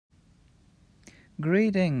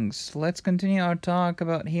Greetings! Let's continue our talk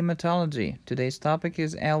about hematology. Today's topic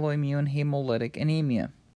is alloimmune hemolytic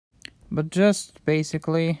anemia. But just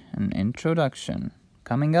basically an introduction.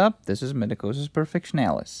 Coming up, this is Medicosis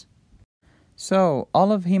Perfectionalis. So,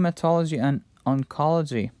 all of hematology and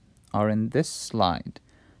oncology are in this slide.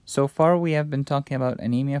 So far, we have been talking about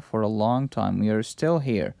anemia for a long time. We are still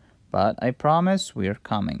here, but I promise we are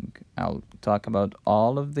coming. I'll talk about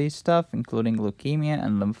all of these stuff, including leukemia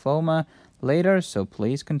and lymphoma, later, so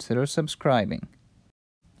please consider subscribing.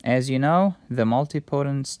 As you know, the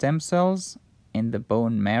multipotent stem cells in the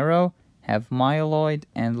bone marrow have myeloid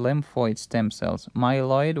and lymphoid stem cells.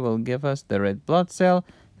 Myeloid will give us the red blood cell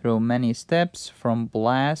through many steps from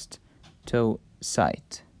blast to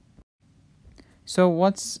site. So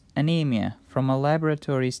what's anemia? From a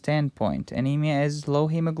laboratory standpoint, anemia is low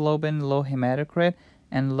hemoglobin, low hematocrit,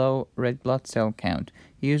 and low red blood cell count.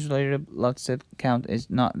 Usually red blood cell count is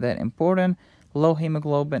not that important. Low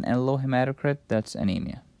hemoglobin and low hematocrit, that's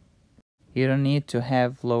anemia. You don't need to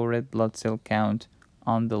have low red blood cell count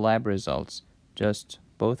on the lab results. Just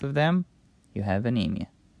both of them, you have anemia.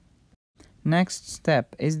 Next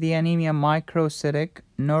step, is the anemia microcytic,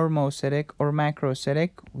 normocytic, or macrocytic?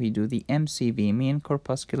 We do the MCV, mean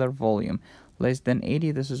corpuscular volume. Less than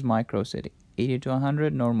 80, this is microcytic. 80 to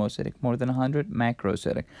 100, normocytic. More than 100,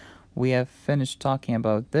 macrocytic. We have finished talking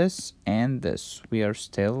about this and this. We are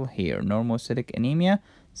still here. Normocytic anemia,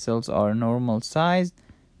 cells are normal sized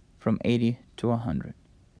from 80 to 100.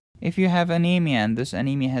 If you have anemia and this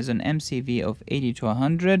anemia has an MCV of 80 to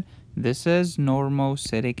 100, this is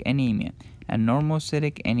normocytic anemia. And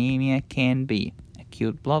normocytic anemia can be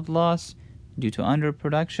acute blood loss due to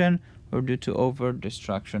underproduction or due to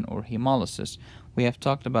overdestruction or hemolysis. We have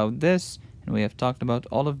talked about this, and we have talked about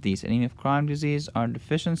all of these: anemia of chronic disease, iron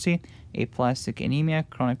deficiency, aplastic anemia,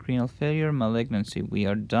 chronic renal failure, malignancy. We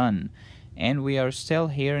are done. And we are still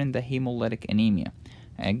here in the hemolytic anemia.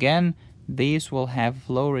 Again, these will have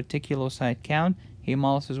low reticulocyte count.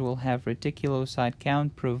 Hemolysis will have reticulocyte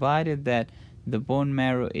count, provided that the bone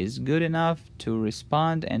marrow is good enough to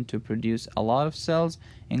respond and to produce a lot of cells,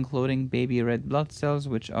 including baby red blood cells,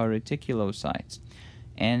 which are reticulocytes.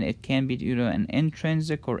 And it can be due to an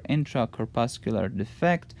intrinsic or intracorpuscular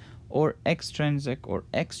defect, or extrinsic or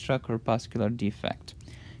extracorpuscular defect.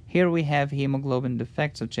 Here we have hemoglobin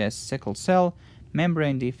defects such as sickle cell,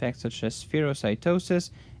 membrane defects such as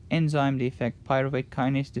spherocytosis, enzyme defect, pyruvate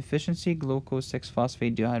kinase deficiency, glucose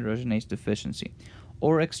 6-phosphate dehydrogenase deficiency,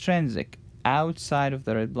 or extrinsic, outside of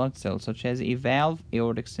the red blood cells, such as valve,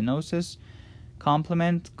 aortic stenosis,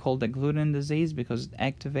 complement cold agglutinin disease because it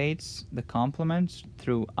activates the complement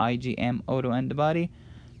through IgM autoantibody,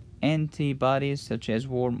 antibodies such as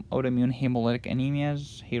warm autoimmune hemolytic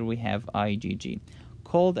anemias. Here we have IgG.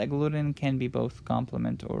 Cold agglutinin can be both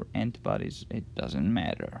complement or antibodies, it doesn't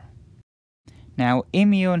matter. Now,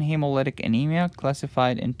 immune hemolytic anemia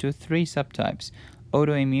classified into 3 subtypes.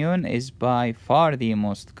 Autoimmune is by far the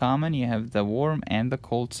most common. You have the warm and the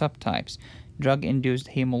cold subtypes. Drug-induced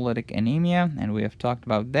hemolytic anemia, and we have talked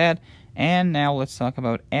about that. And now let's talk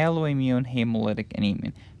about alloimmune hemolytic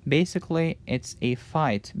anemia. Basically, it's a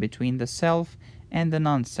fight between the self and the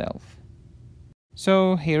non-self.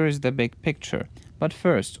 So here is the big picture. But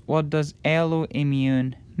first, what does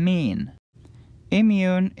alloimmune mean?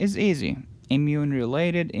 Immune is easy.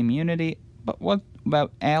 Immune-related immunity. But what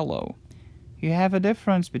about allo? You have a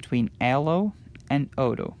difference between allo and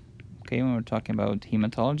auto. Okay, when we're talking about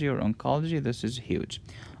hematology or oncology, this is huge.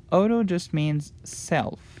 Auto just means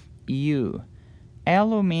self, you.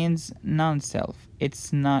 Allo means non-self,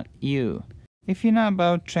 it's not you. If you know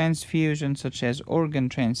about transfusion, such as organ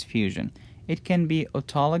transfusion, it can be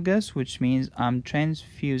autologous, which means I'm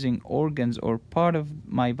transfusing organs or part of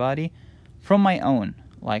my body from my own,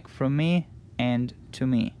 like from me and to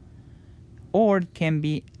me. Or it can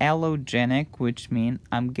be allogenic, which means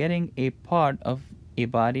I'm getting a part of a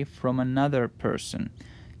body from another person.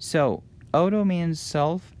 So, auto means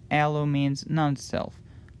self, allo means non-self.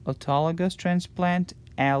 Autologous transplant,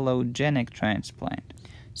 allogenic transplant.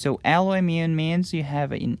 So, alloimmune means you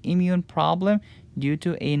have an immune problem due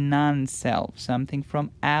to a non-self, something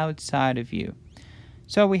from outside of you.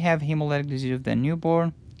 So, we have hemolytic disease of the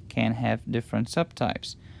newborn, can have different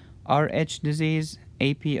subtypes. Rh disease,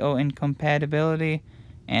 APO incompatibility,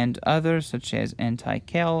 and others such as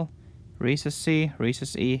anti-kel, rhesus C,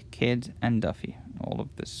 rhesus E, KID, and Duffy. All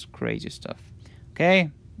of this crazy stuff.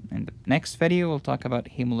 Okay, in the next video we'll talk about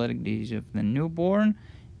hemolytic disease of the newborn,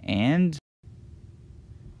 and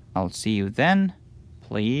I'll see you then.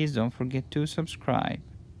 Please don't forget to subscribe.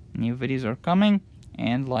 New videos are coming,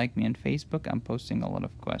 and like me on Facebook. I'm posting a lot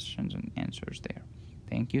of questions and answers there.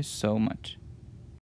 Thank you so much.